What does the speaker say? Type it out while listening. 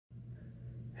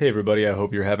Hey everybody, I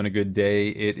hope you're having a good day.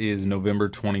 It is November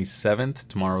 27th,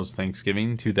 tomorrow's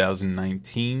Thanksgiving,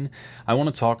 2019. I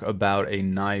want to talk about a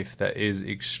knife that is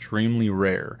extremely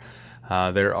rare.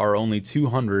 There are only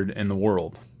 200 in the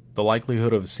world. The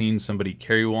likelihood of seeing somebody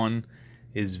carry one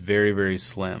is very, very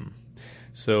slim.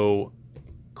 So,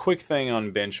 quick thing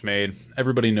on Benchmade,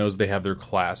 everybody knows they have their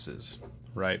classes,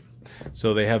 right?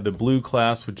 So they have the blue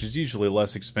class, which is usually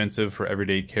less expensive for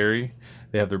everyday carry.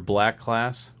 They have their black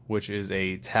class, which is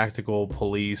a tactical,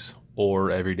 police, or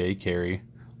everyday carry. A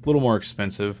little more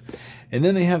expensive. And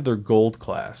then they have their gold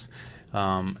class.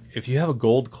 If you have a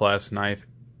gold class knife,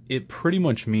 it pretty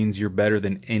much means you're better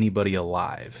than anybody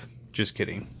alive. Just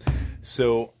kidding.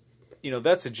 So,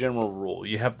 that's a general rule.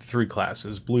 You have the three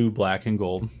classes, blue, black, and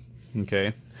gold.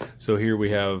 Okay? So here we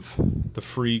have the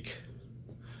Freak,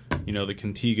 the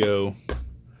Contigo,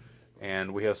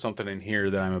 and we have something in here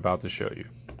that I'm about to show you.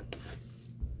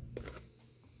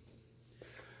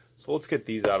 So let's get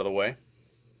these out of the way.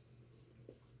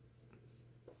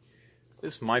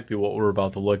 This might be what we're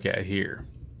about to look at here.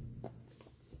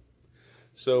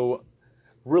 So,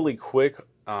 really quick,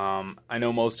 I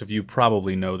know most of you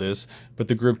probably know this, but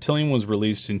the Griptilian was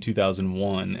released in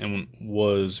 2001 and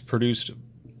was produced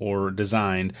or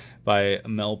designed by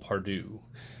Mel Pardue.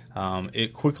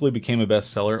 It quickly became a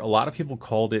bestseller. A lot of people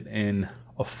called it an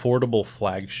affordable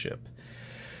flagship.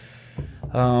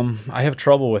 I have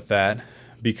trouble with that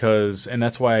and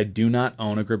that's why I do not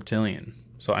own a Griptilian.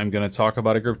 So I'm going to talk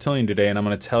about a Griptilian today, and I'm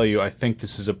going to tell you I think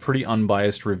this is a pretty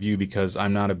unbiased review because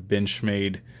I'm not a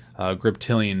Benchmade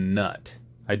Griptilian nut.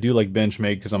 I do like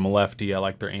Benchmade because I'm a lefty. I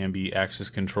like their ambi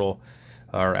axis control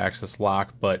or axis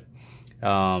lock, but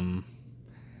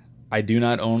I do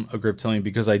not own a Griptilian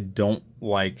because I don't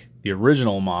like the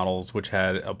original models, which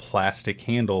had a plastic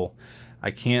handle. I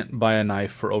can't buy a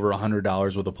knife for over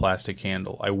 $100 with a plastic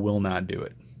handle. I will not do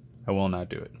it. I will not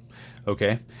do it.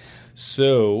 Okay?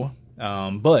 So,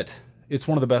 but it's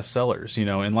one of the best sellers,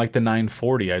 and like the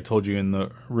 940, I told you in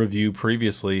the review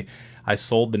previously, I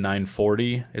sold the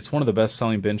 940. It's one of the best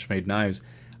selling Benchmade knives.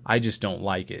 I just don't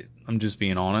like it. I'm just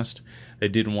being honest.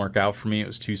 It didn't work out for me. It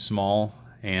was too small,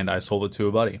 and I sold it to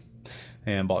a buddy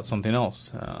and bought something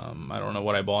else. I don't know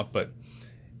what I bought, but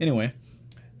anyway,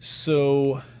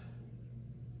 so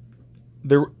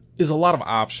there is a lot of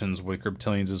options with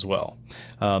Griptilians as well.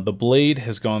 The blade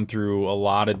has gone through a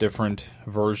lot of different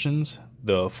versions.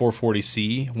 The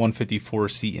 440C,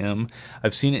 154CM.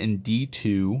 I've seen it in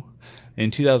D2.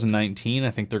 In 2019, I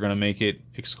think they're going to make it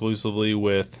exclusively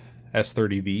with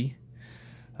S30V.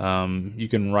 You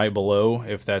can write below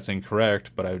if that's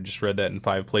incorrect, but I just read that in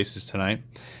 5 places tonight.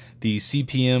 The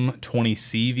CPM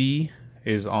 20CV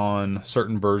is on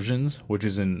certain versions, which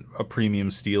is in a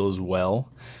premium steel as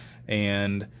well.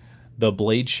 And the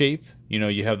blade shape,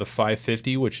 you have the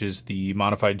 550, which is the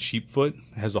modified sheepfoot.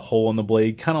 It has a hole in the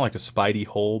blade, kind of like a Spidey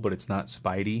hole, but it's not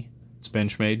Spidey. It's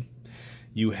Benchmade.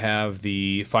 You have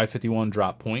the 551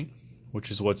 drop point, which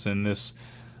is what's in this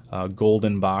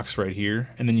golden box right here.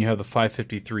 And then you have the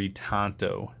 553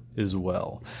 Tonto as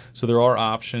well. So there are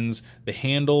options. The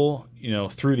handle,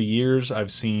 through the years,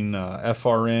 I've seen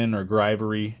FRN or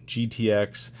Grivery,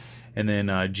 GTX, and then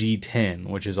G10,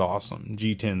 which is awesome.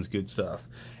 G10's good stuff.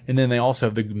 And then they also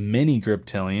have the mini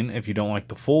Griptilian, if you don't like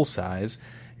the full size,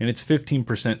 and it's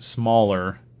 15%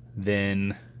 smaller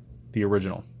than the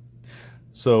original.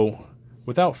 So,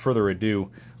 without further ado,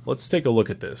 let's take a look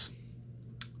at this.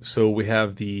 So we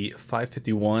have the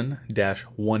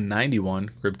 551-191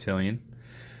 Griptilian.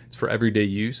 It's for everyday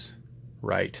use,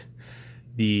 right?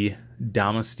 The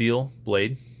Damasteel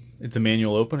blade. It's a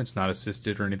manual open. It's not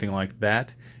assisted or anything like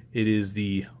that. It is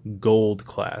the gold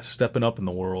class, stepping up in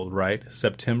the world, right?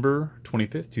 September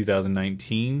 25th,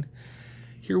 2019.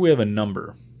 Here we have a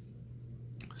number.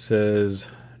 It says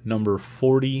number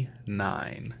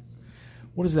 49.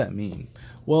 What does that mean?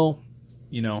 Well,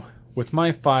 with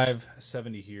my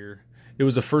 570 here, it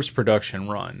was a first production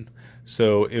run.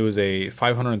 So it was a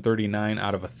 539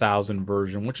 out of 1,000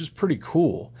 version, which is pretty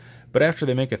cool. But after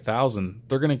they make 1,000,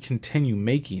 they're going to continue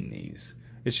making these.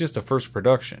 It's just a first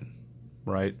production,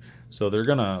 right? So they're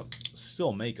going to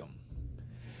still make them.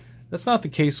 That's not the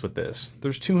case with this.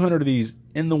 There's 200 of these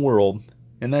in the world,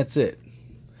 and that's it.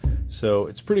 So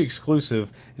it's pretty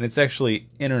exclusive, and it's actually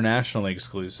internationally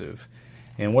exclusive.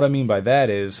 And what I mean by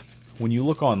that is, when you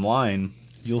look online,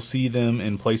 you'll see them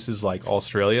in places like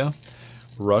Australia,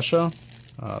 Russia,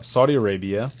 Saudi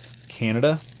Arabia,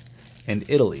 Canada, and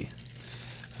Italy.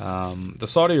 The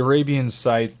Saudi Arabian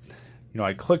site,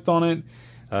 I clicked on it,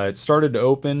 it started to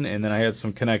open, and then I had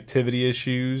some connectivity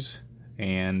issues,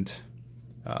 and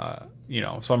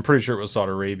so I'm pretty sure it was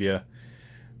Saudi Arabia,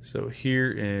 So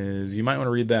here is, you might want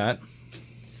to read that.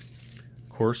 Of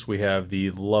course, we have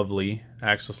the lovely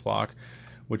axis lock,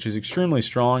 which is extremely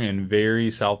strong and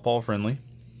very southpaw friendly.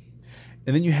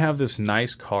 And then you have this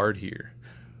nice card here.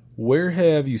 Where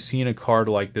have you seen a card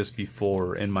like this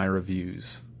before in my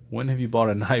reviews? When have you bought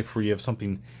a knife where you have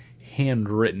something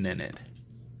handwritten in it?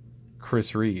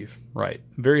 Chris Reeve, right.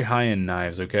 Very high-end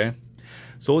knives, okay?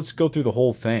 So let's go through the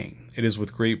whole thing. It is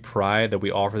with great pride that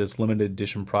we offer this limited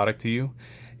edition product to you.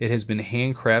 It has been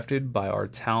handcrafted by our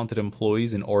talented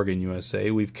employees in Oregon, USA.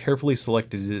 We've carefully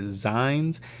selected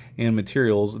designs and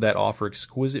materials that offer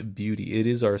exquisite beauty. It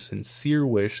is our sincere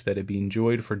wish that it be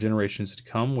enjoyed for generations to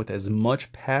come with as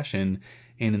much passion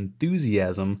and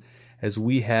enthusiasm as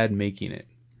we had making it.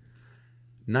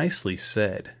 Nicely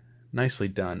said. Nicely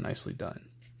done, nicely done.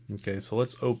 Okay, so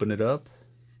let's open it up.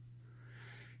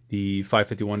 The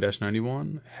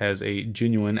 551-91 has a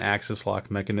genuine axis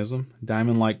lock mechanism,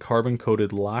 diamond-like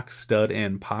carbon-coated lock, stud,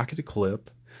 and pocket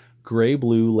clip,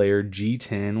 gray-blue layered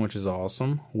G10, which is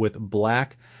awesome, with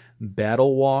black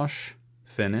battle wash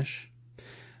finish.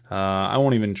 I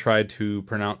won't even try to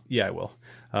pronounce, yeah, I will.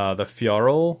 The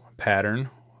Fjäril pattern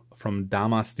from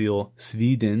Damastil,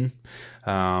 Sweden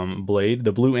blade,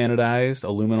 the blue anodized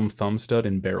aluminum thumb stud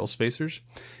and barrel spacers.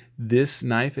 This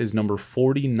knife is number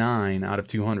 49 out of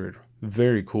 200.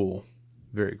 Very cool.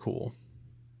 Very cool.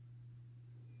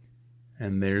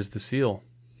 And there's the seal.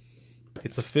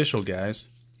 It's official, guys.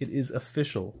 It is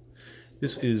official.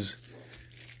 This is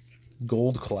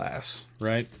gold class,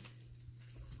 right?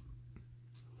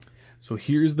 So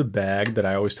here's the bag that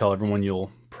I always tell everyone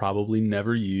you'll probably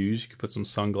never use. You could put some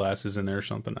sunglasses in there or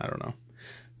something. I don't know.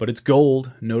 But it's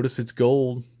gold. Notice it's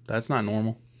gold. That's not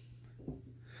normal.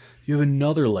 You have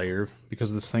another layer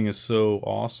because this thing is so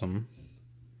awesome.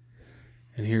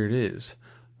 And here it is.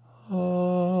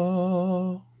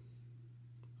 Oh.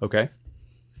 Okay.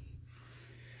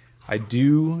 I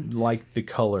do like the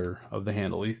color of the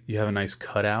handle. You have a nice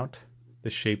cutout,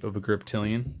 the shape of a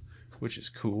Griptilian, which is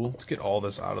cool. Let's get all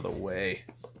this out of the way.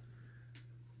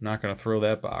 I'm not going to throw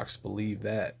that box, believe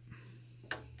that.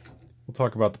 We'll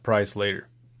talk about the price later.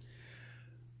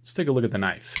 Let's take a look at the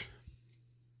knife.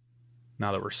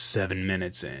 Now that we're 7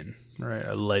 minutes in, right?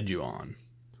 I led you on.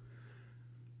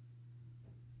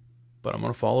 But I'm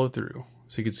going to follow through.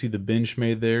 So you can see the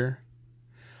Benchmade there.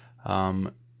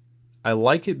 I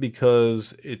like it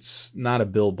because it's not a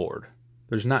billboard.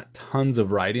 There's not tons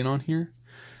of writing on here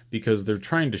because they're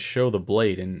trying to show the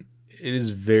blade, and it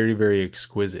is very, very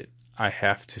exquisite, I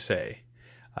have to say.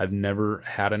 I've never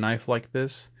had a knife like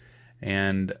this,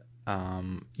 and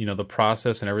you know, the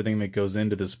process and everything that goes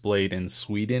into this blade in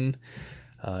Sweden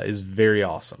is very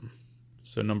awesome.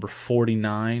 So number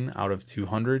 49 out of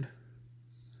 200.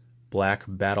 Black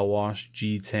Battle Wash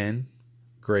G10,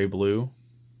 gray blue,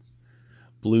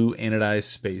 blue anodized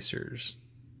spacers.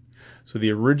 So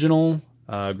the original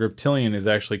Griptilian is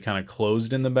actually kind of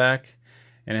closed in the back,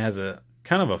 and it has a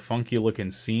kind of a funky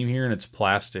looking seam here, and it's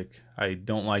plastic. I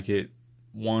don't like it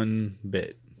one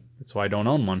bit. That's why I don't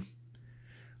own one.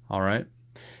 All right.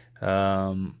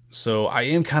 So I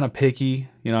am kind of picky.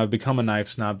 You know, I've become a knife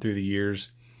snob through the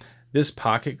years. This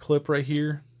pocket clip right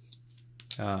here,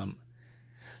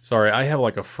 sorry, I have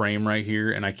like a frame right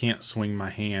here, and I can't swing my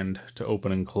hand to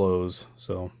open and close,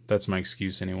 so that's my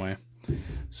excuse anyway.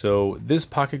 So this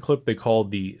pocket clip they call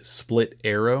the split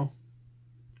arrow.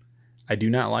 I do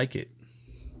not like it.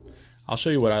 I'll show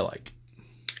you what I like.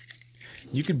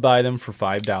 You could buy them for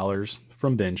 $5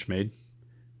 from Benchmade.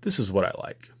 This is what I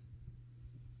like.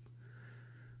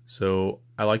 So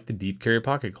I like the deep carry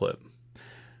pocket clip.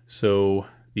 So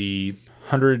the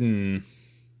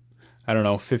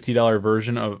 $50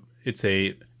 version of it's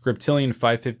a Griptilian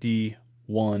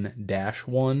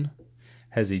 551-1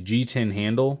 has a G10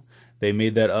 handle. They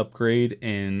made that upgrade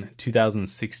in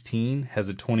 2016. Has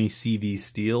a 20 CV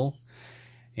steel,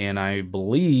 and I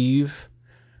believe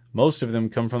most of them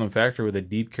come from the factory with a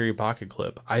deep carry pocket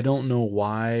clip. I don't know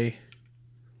why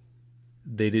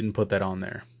they didn't put that on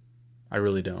there. I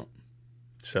really don't.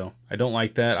 So I don't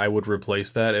like that. I would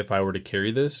replace that if I were to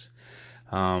carry this.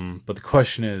 But the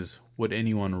question is, would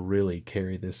anyone really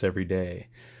carry this every day?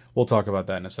 We'll talk about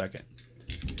that in a second.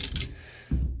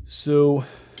 So,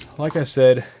 like I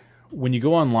said, when you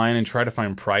go online and try to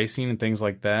find pricing and things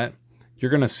like that, you're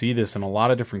going to see this in a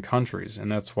lot of different countries,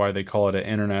 and that's why they call it an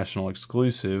international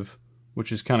exclusive,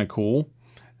 which is kind of cool.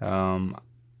 A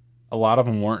lot of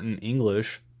them weren't in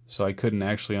English, so I couldn't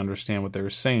actually understand what they were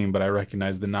saying, but I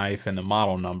recognized the knife and the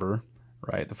model number,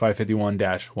 right? The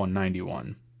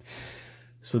 551-191.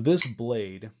 So this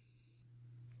blade,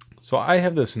 so I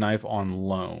have this knife on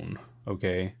loan,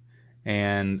 okay?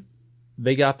 And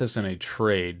they got this in a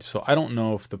trade, so I don't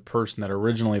know if the person that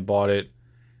originally bought it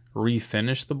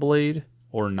refinished the blade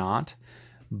or not,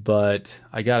 but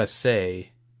I gotta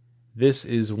say, this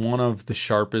is one of the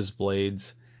sharpest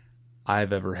blades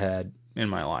I've ever had in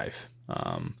my life.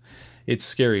 It's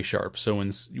scary sharp. So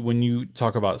when you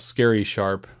talk about scary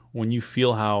sharp, when you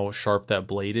feel how sharp that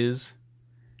blade is,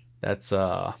 that's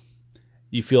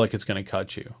you feel like it's going to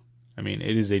cut you. I mean,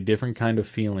 it is a different kind of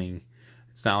feeling.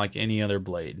 It's not like any other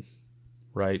blade,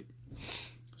 right?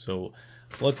 So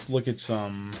let's look at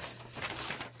some.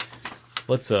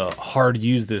 Let's hard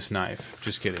use this knife.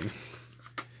 Just kidding.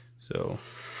 So,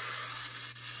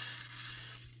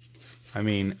 I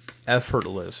mean,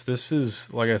 effortless. This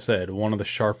is, like I said, one of the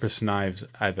sharpest knives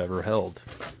I've ever held.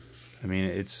 I mean,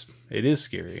 it is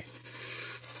scary.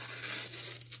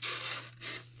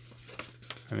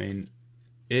 I mean,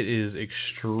 it is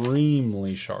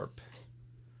extremely sharp.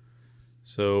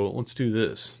 So let's do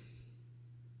this.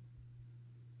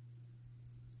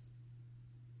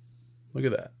 Look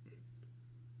at that.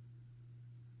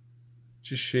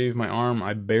 Just shaved my arm.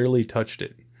 I barely touched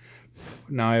it.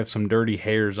 Now I have some dirty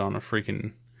hairs on a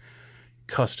freaking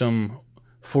custom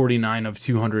 49 of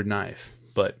 200 knife.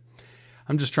 But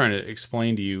I'm just trying to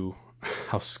explain to you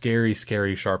how scary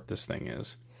sharp this thing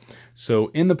is. So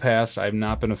in the past, I've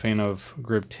not been a fan of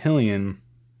Griptilian,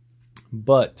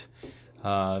 but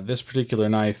this particular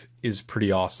knife is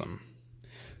pretty awesome.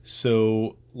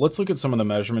 So let's look at some of the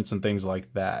measurements and things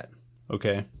like that.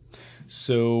 Okay.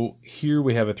 So here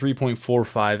we have a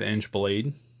 3.45 inch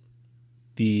blade.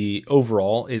 The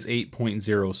overall is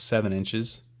 8.07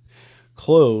 inches.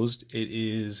 Closed, it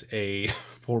is a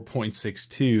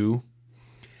 4.62,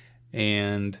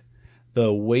 and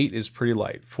the weight is pretty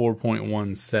light,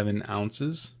 4.17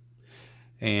 ounces.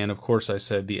 And of course I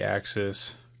said the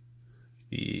axis,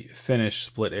 the finished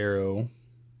split arrow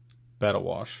battle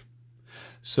wash.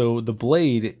 So the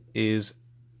blade is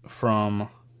from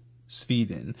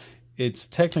Sweden. It's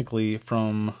technically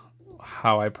from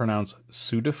how I pronounce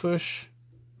Sudafush,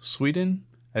 Sweden.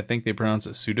 I think they pronounce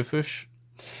it Sudafush.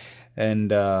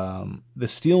 And the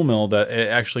steel mill that it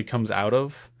actually comes out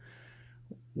of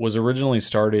was originally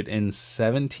started in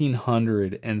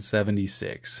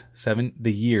 1776.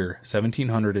 The year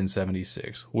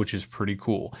 1776, which is pretty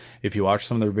cool. If you watch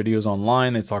some of their videos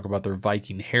online, they talk about their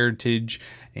Viking heritage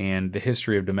and the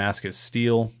history of Damascus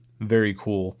steel. Very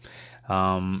cool.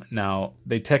 Now,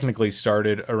 they technically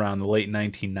started around the late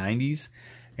 1990s,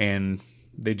 and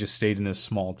they just stayed in this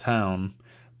small town.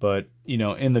 But, you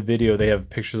know, in the video, they have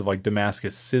pictures of like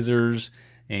Damascus scissors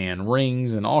and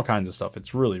rings and all kinds of stuff.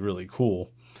 It's really, really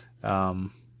cool.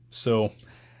 So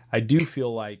I do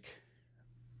feel like,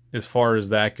 as far as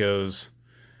that goes,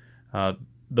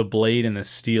 the blade and the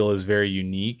steel is very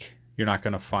unique. You're not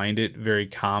going to find it very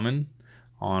common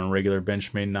on regular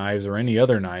Benchmade knives or any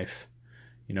other knife,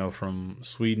 you know, from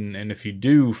Sweden. And if you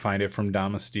do find it from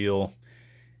Dama Steel,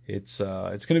 it's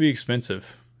going to be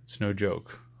expensive. It's no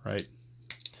joke, right?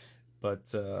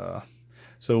 But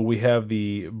so we have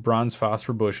the bronze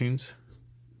phosphor bushings.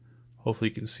 Hopefully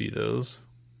you can see those.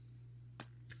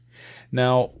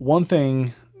 Now, one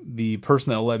thing, the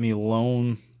person that let me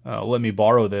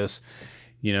borrow this,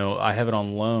 you know, I have it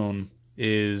on loan,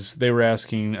 is they were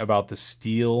asking about the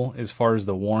steel as far as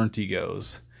the warranty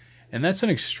goes. And that's an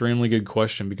extremely good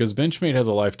question, because Benchmade has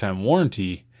a lifetime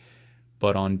warranty,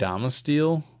 but on Dama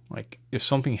Steel, like, if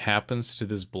something happens to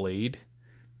this blade,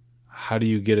 how do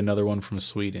you get another one from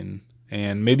Sweden?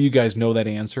 And maybe you guys know that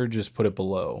answer, just put it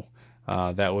below.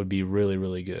 That would be really,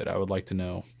 really good. I would like to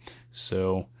know.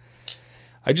 So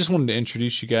I just wanted to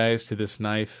introduce you guys to this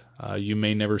knife. You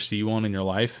may never see one in your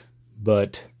life,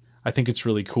 but I think it's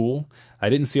really cool. I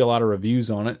didn't see a lot of reviews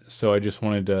on it, so I just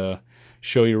wanted to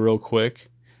show you real quick.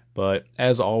 But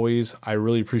as always, I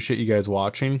really appreciate you guys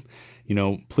watching. You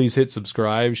know, please hit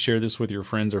subscribe, share this with your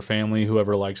friends or family,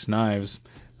 whoever likes knives,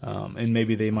 and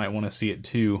maybe they might want to see it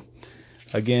too.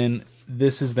 Again,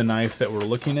 this is the knife that we're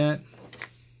looking at,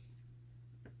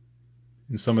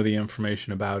 and some of the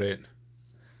information about it.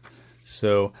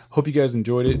 So, hope you guys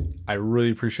enjoyed it. I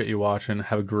really appreciate you watching.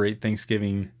 Have a great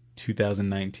Thanksgiving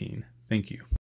 2019. Thank you.